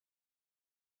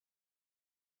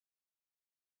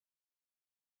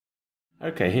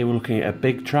Okay, here we're looking at a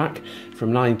Bigtrak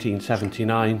from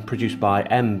 1979, produced by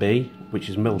MB, which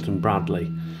is Milton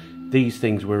Bradley. These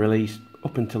things were released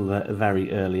up until the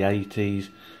very early 80s.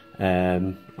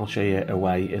 I'll show you a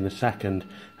way in a second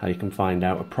how you can find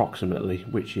out approximately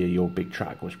which year your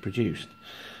Bigtrak was produced.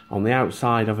 On the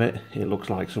outside of it, it looks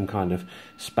like some kind of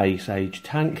space age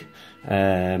tank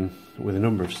with a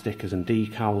number of stickers and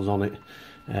decals on it,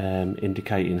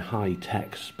 indicating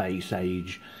high-tech space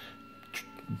age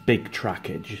big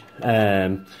trackage.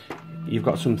 You've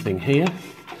got something here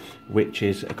which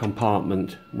is a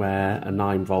compartment where a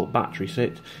 9-volt battery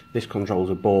sits. This controls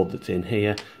a board that's in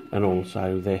here, and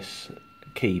also this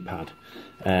keypad.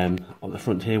 On the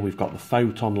front here we've got the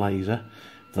photon laser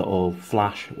that will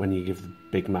flash when you give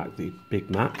the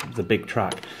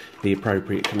Bigtrak the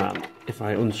appropriate command. If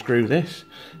I unscrew this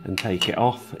and take it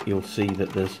off, you'll see that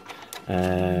there's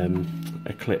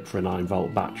a clip for a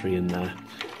 9-volt battery in there,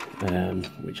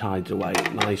 which hides away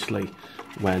nicely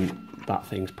when that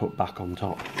thing's put back on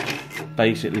top.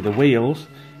 Basically the wheels,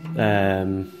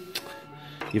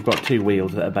 you've got two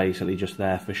wheels that are basically just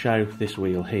there for show. This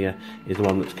wheel here is the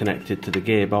one that's connected to the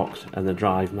gearbox and the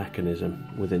drive mechanism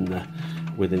within the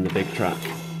Bigtrak.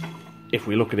 If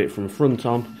we look at it from front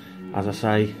on, as I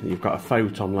say, you've got a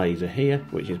photon laser here,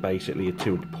 which is basically a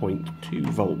 2.2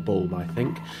 volt bulb, I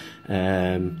think.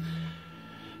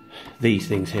 These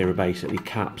things here are basically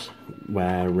caps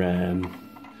where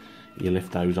you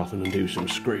lift those off and undo some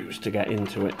screws to get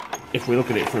into it. If we look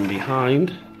at it from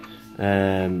behind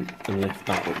and lift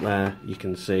that up there, you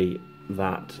can see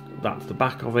that that's the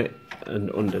back of it,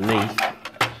 and underneath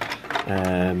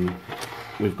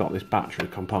we've got this battery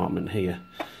compartment here.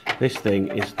 This thing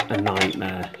is a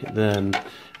nightmare.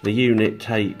 The unit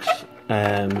takes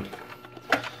a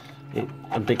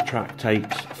Bigtrak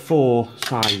takes 4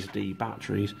 size D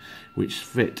batteries which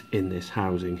fit in this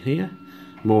housing here.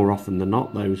 More often than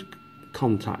not, those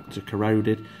contacts are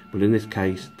corroded, but in this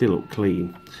case they look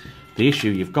clean. The issue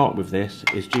you've got with this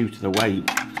is due to the weight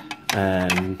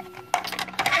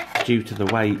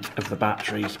of the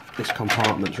batteries, this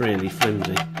compartment's really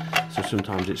flimsy, so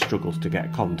sometimes it struggles to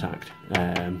get contact,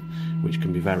 which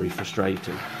can be very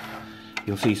frustrating.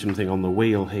 You'll see something on the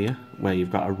wheel here where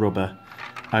you've got a rubber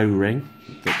O-ring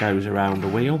that goes around the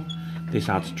wheel. This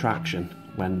adds traction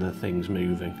when the thing's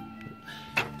moving.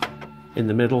 In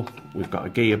the middle we've got a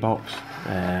gearbox.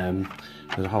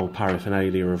 There's a whole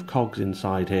paraphernalia of cogs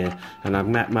inside here, and a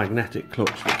magnetic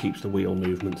clutch that keeps the wheel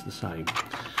movements the same.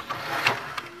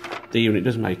 The unit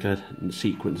does make a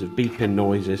sequence of beeping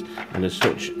noises, and as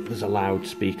such there's a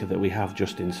loudspeaker that we have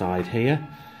just inside here,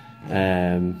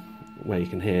 where you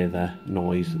can hear the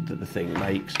noise that the thing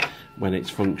makes when it's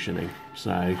functioning.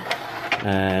 So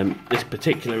this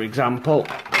particular example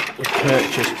was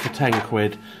purchased for 10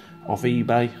 quid off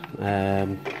eBay,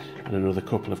 and another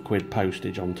couple of quid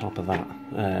postage on top of that.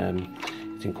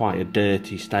 It's in quite a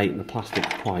dirty state and the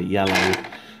plastic's quite yellowed.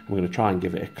 I'm going to try and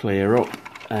give it a clear up.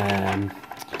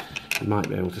 You might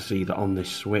be able to see that on this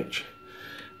switch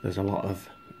there's a lot of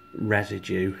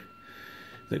residue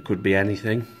that could be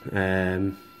anything.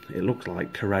 It looks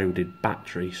like corroded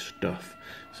battery stuff,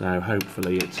 so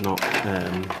hopefully it's not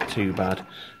too bad.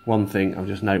 One thing I've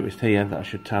just noticed here that I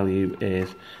should tell you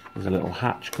is there's a little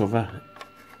hatch cover,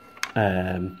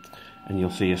 and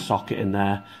you'll see a socket in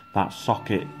there. That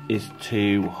socket is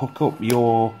to hook up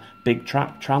your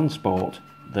Bigtrak transport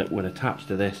that would attach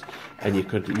to this, and you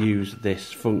could use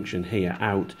this function here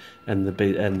out, and the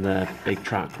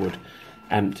Bigtrak would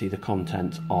empty the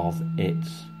contents of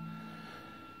its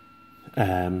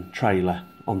trailer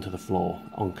onto the floor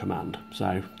on command.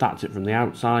 So that's it from the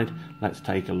outside. Let's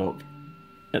take a look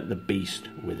at the beast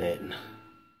within.